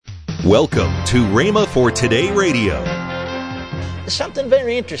Welcome to Rhema for Today Radio. There's something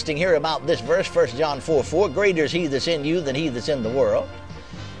very interesting here about this verse, 1 John 4:4. Greater is he that's in you than he that's in the world.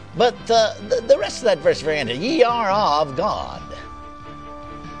 But the rest of that verse is very interesting. Ye are of God.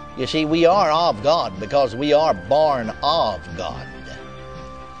 You see, we are of God because we are born of God.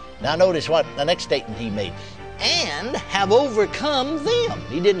 Now notice what the next statement he made. And have overcome them.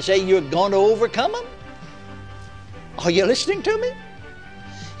 He didn't say you're going to overcome them. Are you listening to me?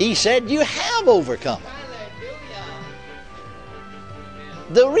 He said you have overcome them.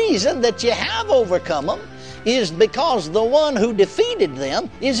 The reason that you have overcome them is because the one who defeated them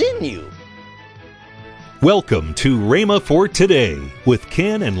is in you. Welcome to Rhema for Today with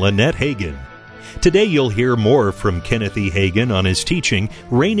Ken and Lynette Hagin. Today you'll hear more from Kenneth E. Hagin on his teaching,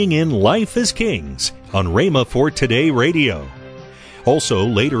 Reigning in Life as Kings, on Rhema for Today Radio. Also,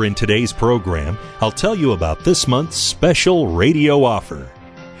 later in today's program, I'll tell you about this month's special radio offer.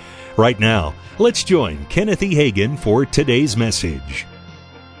 Right now, let's join Kenneth E. Hagin for today's message.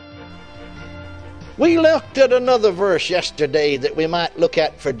 We looked at another verse yesterday that we might look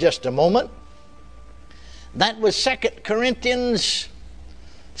at for just a moment. That was 2 Corinthians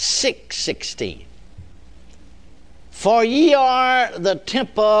 6:16. For ye are the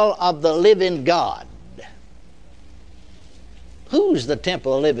temple of the living God. Who's the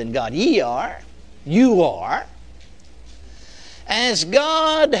temple of the living God? Ye are. You are. As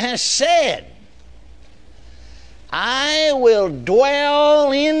God has said, I will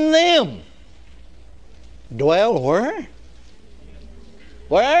dwell in them. Dwell where?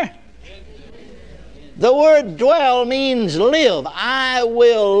 Where? The word dwell means live. I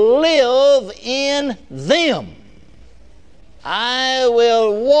will live in them. I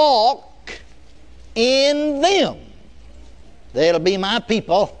will walk in them. They'll be my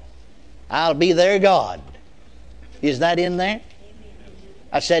people. I'll be their God. Is that in there?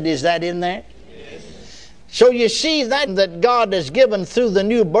 I said, is that in there? Yes. So you see that God has given through the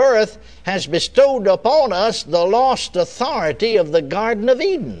new birth has bestowed upon us the lost authority of the Garden of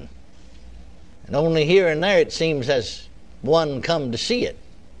Eden. And only here and there it seems has one come to see it,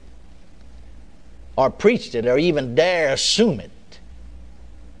 or preached it, or even dare assume it.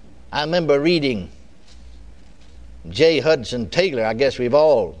 I remember reading J. Hudson Taylor. I guess we've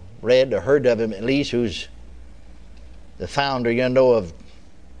all read or heard of him at least, who's the founder, of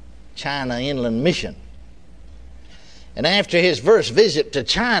China Inland Mission. And after his first visit to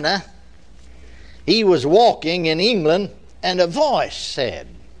China, he was walking in England, and a voice said,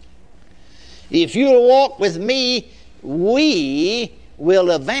 if you'll walk with me, we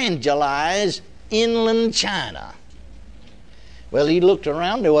will evangelize inland China. Well, he looked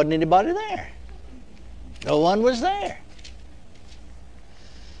around, there wasn't anybody there. No one was there.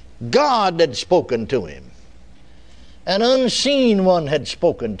 God had spoken to him. An unseen one had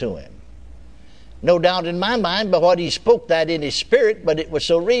spoken to him. No doubt in my mind but what he spoke that in his spirit, but it was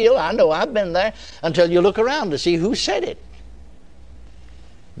so real, I know I've been there, until you look around to see who said it.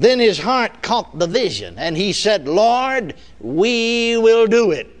 Then his heart caught the vision, and he said, Lord, we will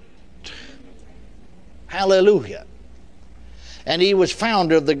do it. Hallelujah. And he was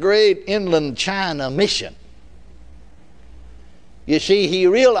founder of the great inland China mission. You see, he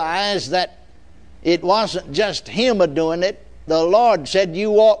realized that it wasn't just him a-doing it. The Lord said, you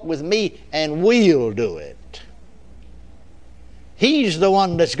walk with me and we'll do it. He's the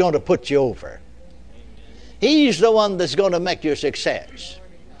one that's going to put you over. He's the one that's going to make your success.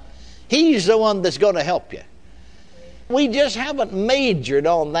 He's the one that's going to help you. We just haven't majored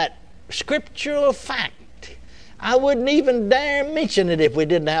on that scriptural fact. I wouldn't even dare mention it if we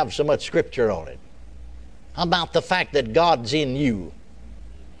didn't have so much scripture on it. About the fact that God's in you.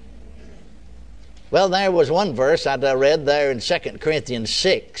 Well, there was one verse that I read there in 2 Corinthians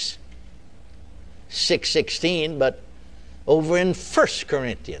 6:16, but over in 1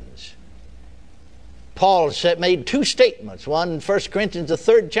 Corinthians, Paul made two statements. One in 1 Corinthians, the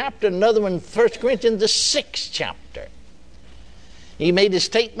 3rd chapter, another one in 1 Corinthians, the 6th chapter. He made a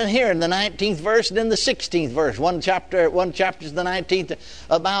statement here in the 19th verse and in the 16th verse. One chapter is the 19th,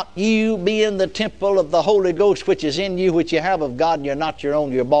 about you being the temple of the Holy Ghost, which is in you, which you have of God, and you're not your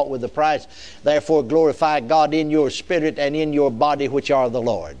own, you're bought with a price. Therefore glorify God in your spirit and in your body, which are the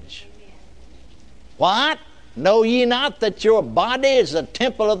Lord's. What? Know ye not that your body is a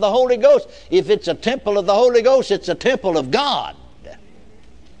temple of the Holy Ghost? If it's a temple of the Holy Ghost, it's a temple of God.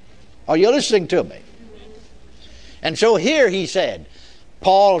 Are you listening to me? And so here he said,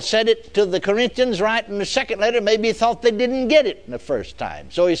 Paul said it to the Corinthians right in the second letter. Maybe he thought they didn't get it in the first time.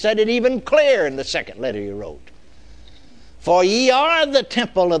 So he said it even clearer in the second letter he wrote. For ye are the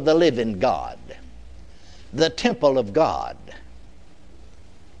temple of the living God. The temple of God.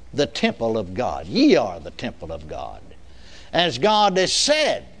 the temple of God. Ye are the temple of God. As God has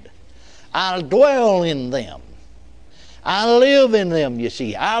said, I'll dwell in them. I'll live in them, you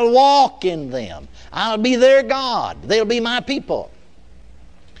see. I'll walk in them. I'll be their God. They'll be my people.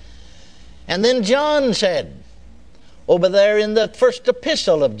 And then John said, over there in the first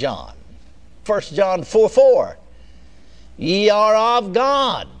epistle of John, 1 John 4:4, ye are of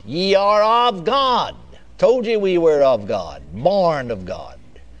God. Ye are of God. Told you we were of God, born of God.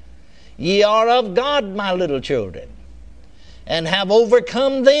 Ye are of God, my little children, and have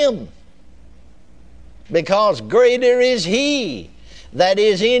overcome them, because greater is He that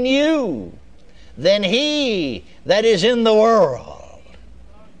is in you than he that is in the world.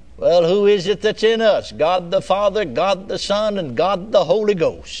 Well, who is it that's in us? God the Father, God the Son, and God the Holy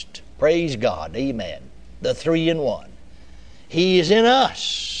Ghost. Praise God. Amen. The three in one. He is in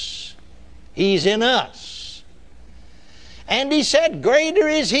us. He's in us. And he said, greater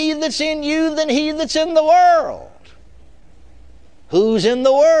is He that's in you than he that's in the world. Who's in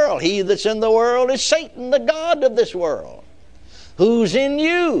the world? He that's in the world is Satan, the god of this world. Who's in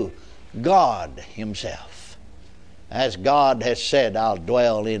you? God Himself. As God has said, I'll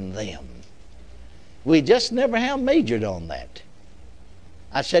dwell in them. We just never have majored on that.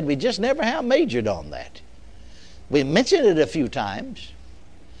 I said we just never have majored on that. We mentioned it a few times,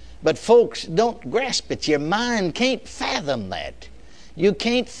 but folks don't grasp it. Your mind can't fathom that. You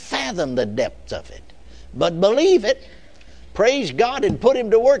can't fathom the depth of it. But believe it, praise God, and put Him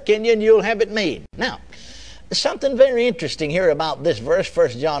to work in you, and you'll have it made. Now, something very interesting here about this verse, 1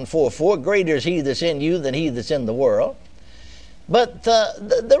 John 4:4, greater is He that's in you than he that's in the world. But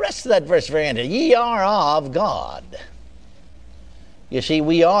the rest of that verse is very interesting. Ye are of God. You see,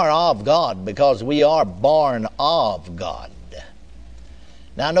 we are of God because we are born of God.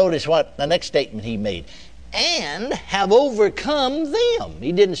 Now notice what the next statement he made. And have overcome them.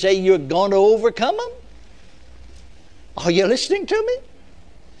 He didn't say you're going to overcome them. Are you listening to me?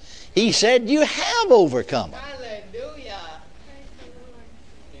 He said you have overcome them. Hallelujah.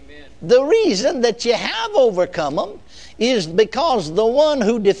 Amen. The reason that you have overcome them is because the one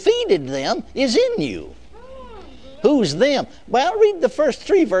who defeated them is in you. Who's them? Well, read the first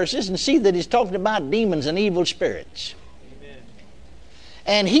 3 verses and see that he's talking about demons and evil spirits. Amen.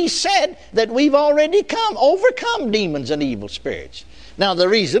 And he said that we've already overcome demons and evil spirits. Now, the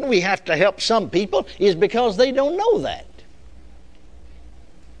reason we have to help some people is because they don't know that.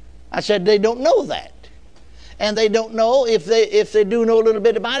 I said they don't know that. And they don't know, if they do know a little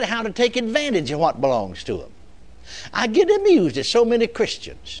bit about it, how to take advantage of what belongs to them. I get amused at so many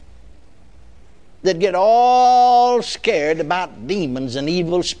Christians that get all scared about demons and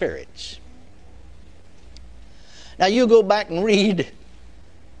evil spirits. Now you go back and read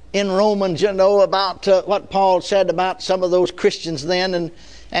in Romans, about what Paul said about some of those Christians then,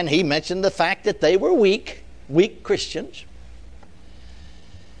 and he mentioned the fact that they were weak Christians.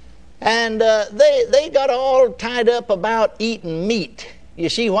 And they got all tied up about eating meat. You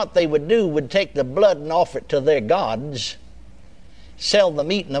see, what they would do would take the blood and offer it to their gods, sell the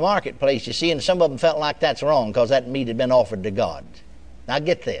meat in the marketplace, you see, and some of them felt like that's wrong because that meat had been offered to God. Now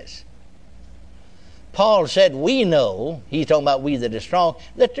get this. Paul said, we know, he's talking about we that are strong,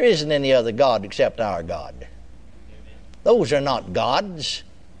 that there isn't any other God except our God. Amen. Those are not gods.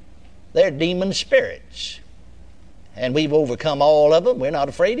 They're demon spirits. And we've overcome all of them. We're not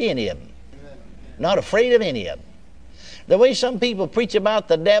afraid of any of them. Amen. Not afraid of any of them. The way some people preach about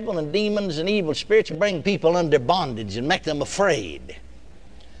the devil and demons and evil spirits bring people under bondage and make them afraid.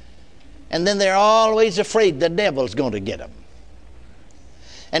 And then they're always afraid the devil's going to get them.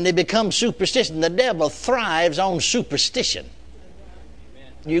 And they become superstitious. The devil thrives on superstition.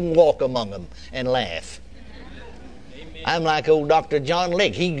 Amen. You can walk among them and laugh. Amen. I'm like old Dr. John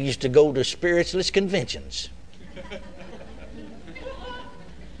Lake. He used to go to spiritualist conventions.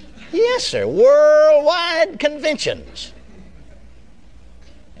 Yes, sir. Worldwide conventions.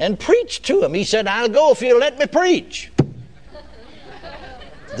 And preach to them. He said, I'll go if you'll let me preach.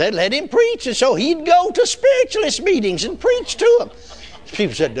 They'd let him preach. And so he'd go to spiritualist meetings and preach to them.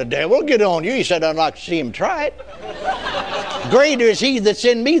 People said, the devil will get on you. He said, I'd like to see him try it. Greater is He that's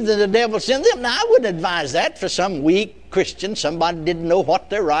in me than the devil's in them. Now, I wouldn't advise that for some weak Christian. Somebody didn't know what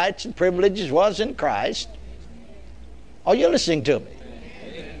their rights and privileges was in Christ. Are you listening to me?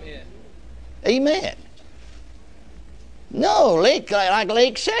 Amen. No, like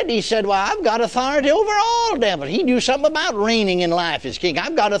Lake said, he said, well, I've got authority over all devils. He knew something about reigning in life as king.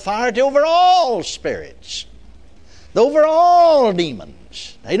 I've got authority over all spirits, over all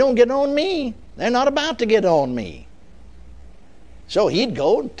demons. They don't get on me. They're not about to get on me. So he'd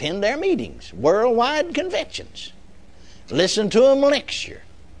go attend their meetings, worldwide conventions, listen to them lecture,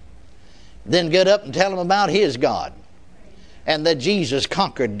 Then get up and tell them about his God, and that Jesus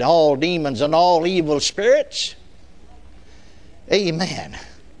conquered all demons and all evil spirits. Amen.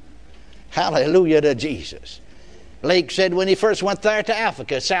 Hallelujah to Jesus. Lake said when he first went there to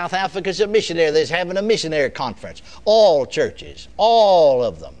Africa, South Africa's a missionary. They're having a missionary conference. All churches, all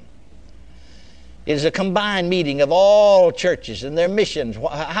of them. It is a combined meeting of all churches and their missions.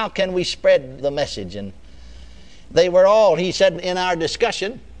 How can we spread the message? And they were all, he said in our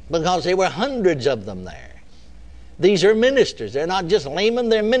discussion, because there were hundreds of them there. These are ministers. They're not just laymen,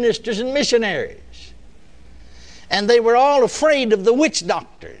 they're ministers and missionaries. And they were all afraid of the witch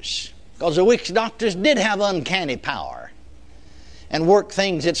doctors, because the witch doctors did have uncanny power and work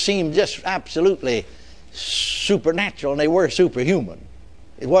things that seemed just absolutely supernatural, and they were superhuman.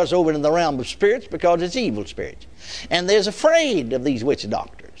 It was over in the realm of spirits because it's evil spirits. And they're afraid of these witch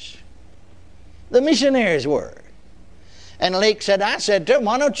doctors. The missionaries were. And Lake said, I said to him,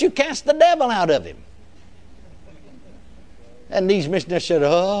 why don't you cast the devil out of him? And these missionaries said,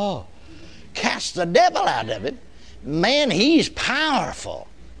 oh, cast the devil out of him? Man, he's powerful.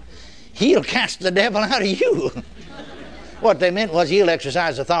 He'll cast the devil out of you. What they meant was he'll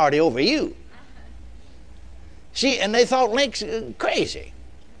exercise authority over you. See, and they thought Lake's crazy.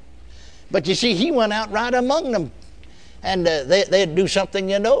 But you see, he went out right among them. And they'd do something,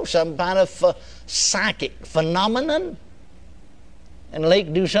 some kind of psychic phenomenon. And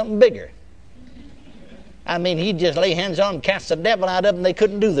Lake do something bigger. I mean, he'd just lay hands on them, cast the devil out of them, they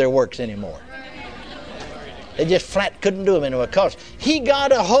couldn't do their works anymore. They just flat couldn't do them anymore, because he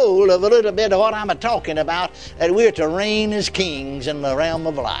got a hold of a little bit of what I'm talking about, that we're to reign as kings in the realm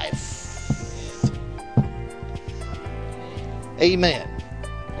of life. Amen.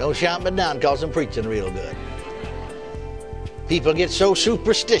 Don't shout me down because I'm preaching real good. People get so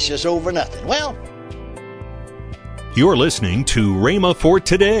superstitious over nothing. Well, you're listening to Rhema for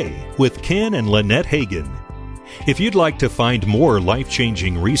Today with Ken and Lynette Hagin. If you'd like to find more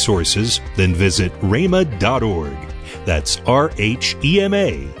life-changing resources, then visit rhema.org. That's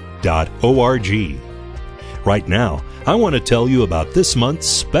RHEMA.org. Right now, I want to tell you about this month's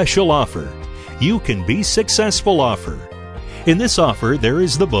special offer, You Can Be Successful offer. In this offer, there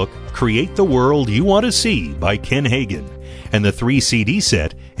is the book, Create the World You Want to See by Ken Hagin, and the 3 CD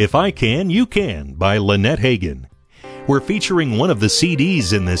set, If I Can, You Can by Lynette Hagin. We're featuring one of the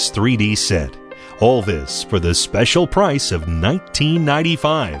CDs in this 3D set. All this for the special price of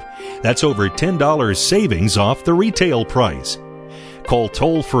 $19.95. That's over $10 savings off the retail price. Call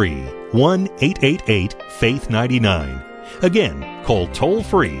toll-free 1-888-FAITH-99. Again, call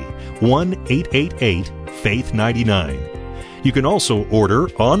toll-free 1-888-FAITH-99. You can also order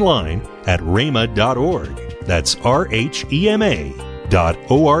online at rhema.org. That's RHEMA.org.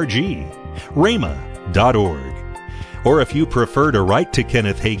 rhema.org. Or if you prefer to write to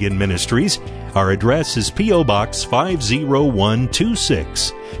Kenneth Hagin Ministries, our address is P.O. Box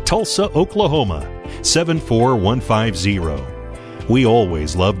 50126, Tulsa, Oklahoma 74150. We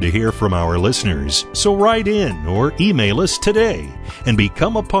always love to hear from our listeners, so write in or email us today and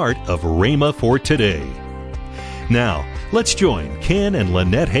become a part of Rhema for Today. Now, let's join Ken and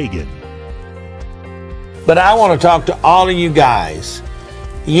Lynette Hagin. But I want to talk to all of you guys.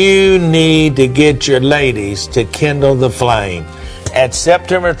 You need to get your ladies to kindle the flame. At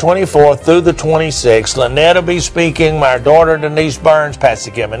September 24th through the 26th, Lynette will be speaking, my daughter Denise Burns,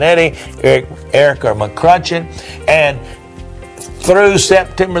 Pastor Giminetti, Erica McCrutchen, and through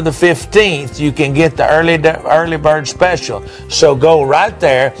September the 15th, you can get the early bird special. So go right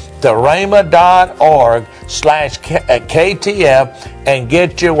there to rhema.org/KTF and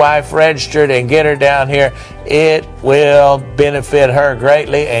get your wife registered and get her down here. It will benefit her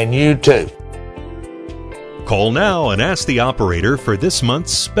greatly, and you too. Call now and ask the operator for this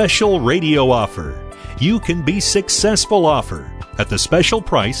month's special radio offer. You Can Be Successful offer at the special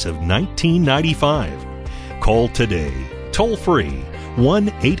price of $19.95. Call today. Toll free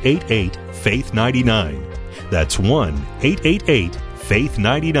 1-888-FAITH-99. That's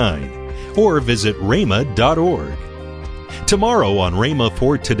 1-888-FAITH-99. Or visit rhema.org. Tomorrow on Rhema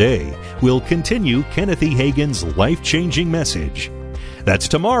for Today, we'll continue Kenneth E. Hagin's life-changing message. That's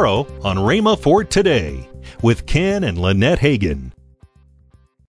tomorrow on Rhema for Today with Ken and Lynette Hagin.